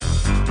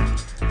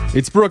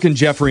It's Brooke and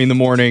Jeffrey in the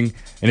morning,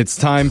 and it's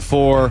time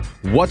for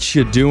What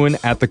You Doing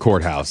at the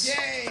Courthouse,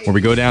 where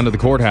we go down to the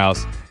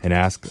courthouse and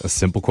ask a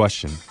simple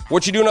question.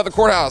 What you doing at the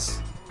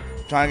courthouse?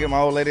 Trying to get my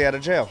old lady out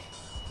of jail.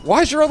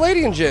 Why is your old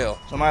lady in jail?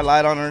 Somebody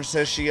lied on her and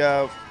says she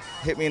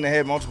hit me in the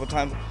head multiple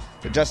times.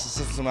 The justice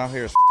system out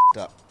here is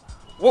up.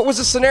 What was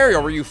the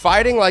scenario? Were you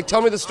fighting? Like,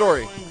 tell me the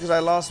story. Because I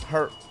lost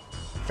her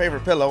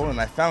favorite pillow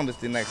and I found it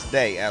the next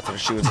day after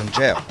she was in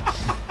jail.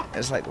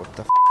 It's like, what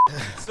the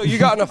So you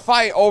got in a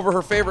fight over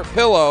her favorite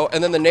pillow,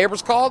 and then the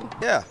neighbors called?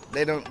 Yeah,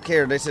 they don't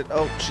care. They said,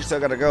 oh, she still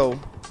got to go.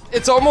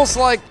 It's almost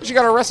like she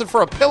got arrested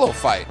for a pillow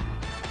fight.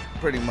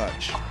 Pretty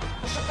much.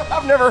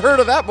 I've never heard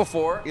of that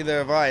before. Either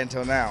have I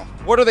until now.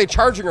 What are they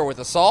charging her with?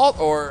 Assault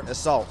or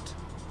assault?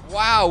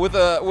 Wow, with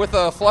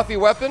a fluffy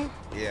weapon?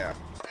 Yeah.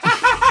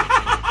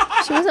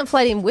 She wasn't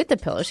fighting with the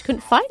pillow. She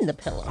couldn't find the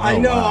pillow. I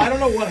know. Wow. I don't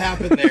know what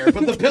happened there,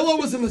 but the pillow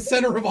was in the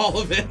center of all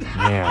of it.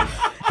 Yeah.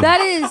 That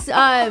is,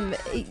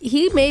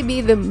 he may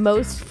be the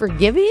most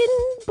forgiving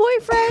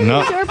boyfriend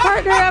or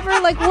partner ever.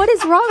 Like, what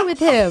is wrong with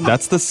him?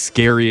 That's the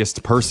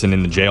scariest person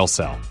in the jail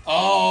cell.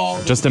 Oh.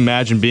 Just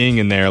imagine being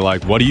in there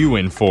like, what are you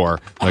in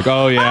for? Like,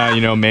 oh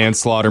yeah,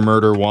 manslaughter,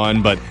 murder,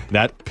 one, but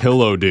that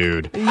pillow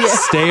dude,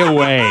 stay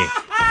away.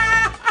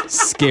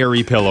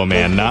 Scary pillow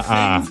man.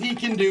 Things he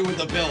can do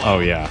with a pillow. Oh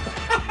yeah.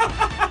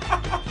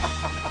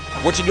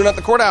 What you doing at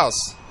the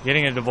courthouse?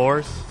 Getting a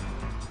divorce.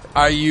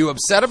 Are you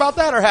upset about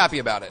that or happy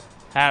about it?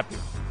 Happy.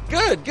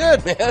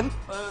 Good, man.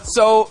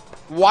 So,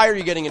 why are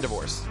you getting a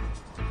divorce?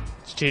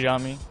 She cheated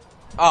on me.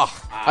 Oh,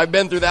 I've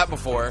been through that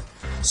before.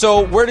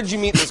 So, where did you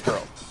meet this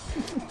girl?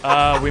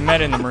 We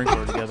met in the Marine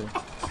Corps together.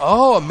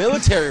 Oh, a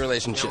military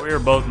relationship. Yeah, we were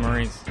both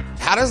Marines.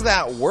 How does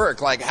that work?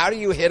 Like, how do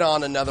you hit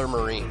on another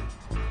Marine?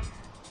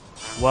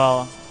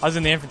 Well, I was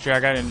in the infantry.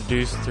 I got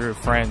introduced through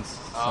friends.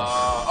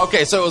 So.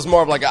 Okay, so it was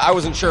more of like, I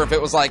wasn't sure if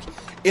it was like,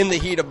 in the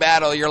heat of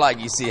battle, you're like,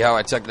 you see how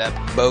I took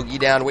that bogey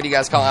down? What do you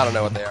guys call it? I don't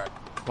know what they are.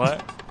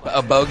 What?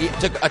 A bogey?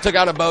 I took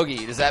out a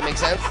bogey. Does that make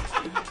sense?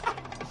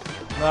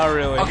 Not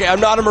really. Okay, I'm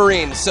not a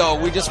Marine, so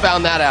we just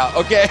found that out.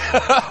 Okay.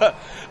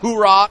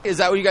 Hoorah. Is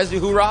that what you guys do?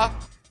 Hoorah?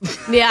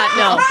 Yeah,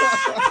 no.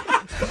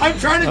 I'm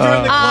trying to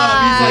join the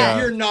club. He's like,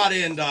 you're not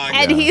in, dog.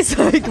 And he's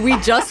like, we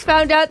just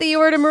found out that you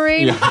were a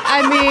Marine? Yeah.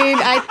 I mean,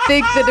 I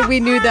think that we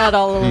knew that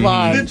all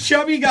along. The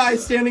chubby guy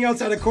standing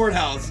outside a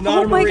courthouse,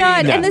 not a Marine. Oh my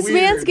God, and this Weird.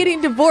 man's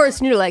getting divorced,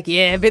 and you're like,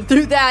 yeah, I've been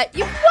through that.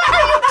 What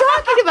are you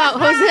talking about,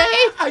 Jose?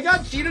 I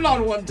got cheated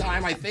on one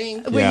time, I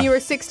think. When you were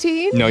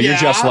 16? No, you're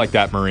just like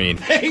that Marine.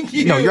 Thank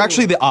you. No, you're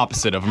actually the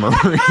opposite of a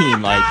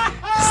Marine. Like,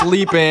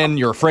 sleeping,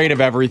 you're afraid of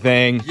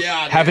everything.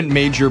 Yeah, haven't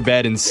made your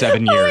bed in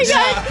 7 years. Oh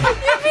my God,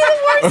 you'd be the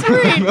worst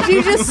Marine.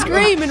 You just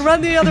scream and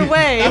run the other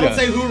way. I would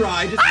say hoorah,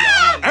 I just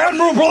yawn.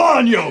 Admiral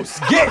Bolaños,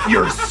 get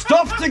your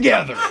stuff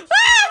together.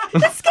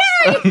 It's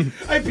scary.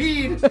 I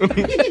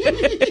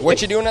peed.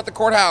 What you doing at the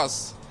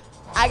courthouse?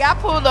 I got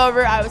pulled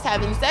over. I was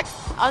having sex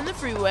on the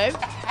freeway.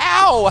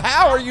 How?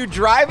 How are you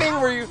driving?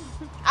 Were you?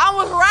 I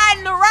was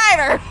riding the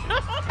rider.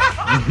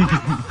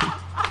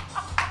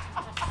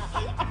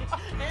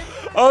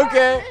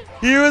 Okay.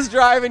 He was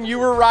driving, you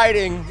were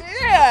riding.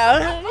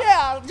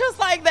 Yeah, just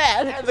like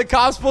that. And the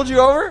cops pulled you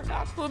over?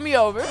 Cops pulled me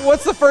over.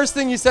 What's the first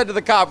thing you said to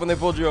the cop when they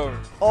pulled you over?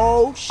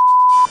 Oh,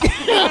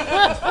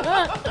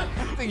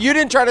 You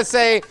didn't try to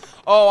say,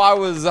 oh, I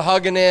was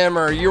hugging him,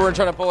 or you weren't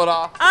trying to pull it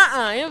off?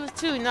 it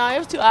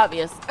was too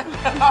obvious.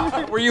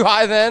 Were you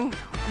high then?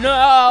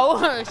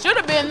 No, should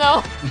have been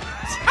though.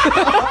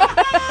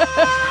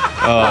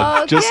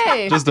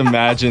 Okay. Just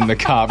imagine the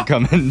cop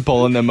coming,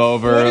 pulling them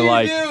over, What do you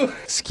like, do?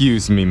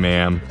 excuse me,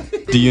 ma'am.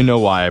 Do you know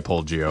why I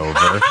pulled you over?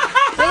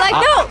 They're like,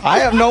 no, I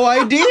have no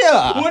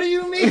idea. What do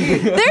you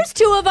mean? there's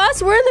two of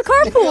us. We're in the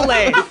carpool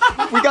lane.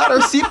 We got our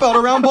seatbelt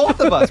around both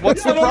of us.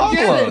 What's the I don't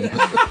get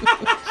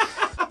problem?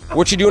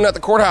 What you doing at the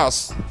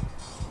courthouse?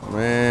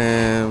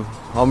 Man,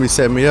 homie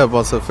set me up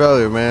on some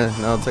failure, man.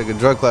 Now I'm taking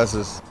drug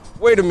classes.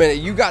 Wait a minute,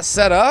 you got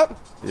set up?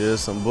 Yeah,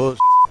 some bullshit.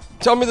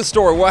 Tell me the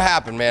story. What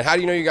happened, man? How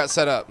do you know you got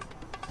set up?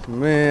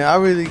 Man, I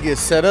really get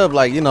set up,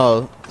 like,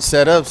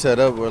 set up,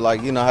 where,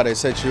 like, how they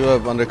set you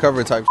up,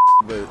 undercover type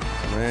but,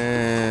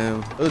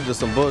 man, it was just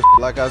some bullshit.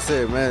 Like I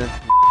said, man,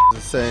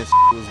 just saying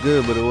was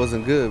good, but it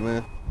wasn't good,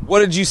 man.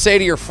 What did you say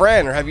to your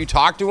friend, or have you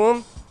talked to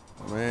him?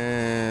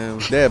 Man,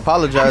 they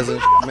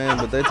apologizing, man,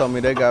 but they told me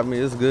they got me.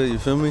 It's good, you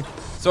feel me?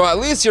 So at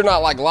least you're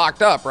not, like,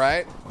 locked up,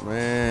 right?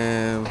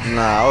 Man,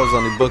 nah, I was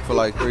only booked for,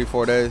 like,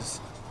 3-4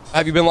 days.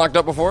 Have you been locked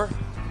up before?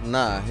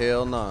 Nah,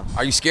 hell nah.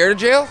 Are you scared of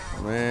jail?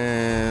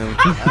 Man,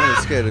 I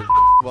ain't scared of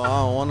but I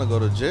don't want to go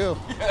to jail.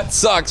 That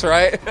sucks,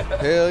 right?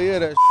 Hell yeah,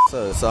 that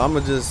sucks. So I'm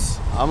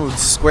a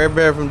square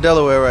bear from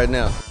Delaware right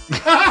now.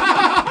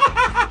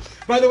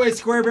 By the way,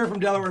 Square Bear from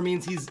Delaware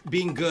means he's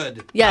being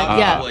good.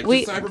 Yeah. Public, We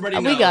just so everybody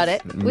we knows. got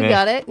it. We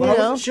got it. Well, I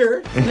wasn't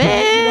sure.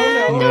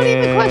 Man, don't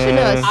even question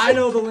us. I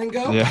know the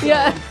lingo.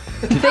 Yeah.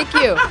 Thank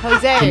you,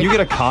 Jose. Can you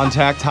get a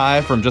contact high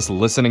from just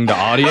listening to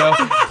audio?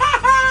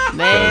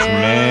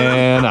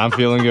 Man, I'm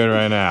feeling good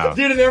right now.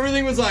 Dude, and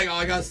everything was like, oh,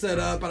 I got set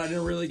up, but I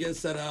didn't really get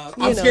set up.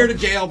 I'm scared of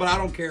jail, but I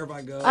don't care if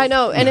I go. I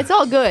know, and it's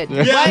all good.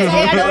 Yeah,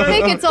 I don't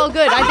think it's all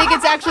good. I think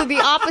it's actually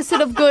the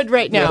opposite of good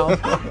right now.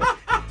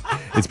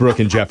 It's Brooke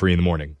and Jeffrey in the morning.